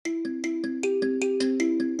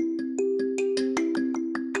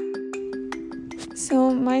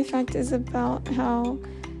So my fact is about how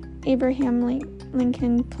Abraham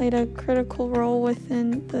Lincoln played a critical role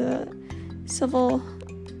within the Civil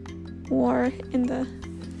War in the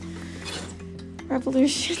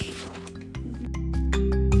Revolution.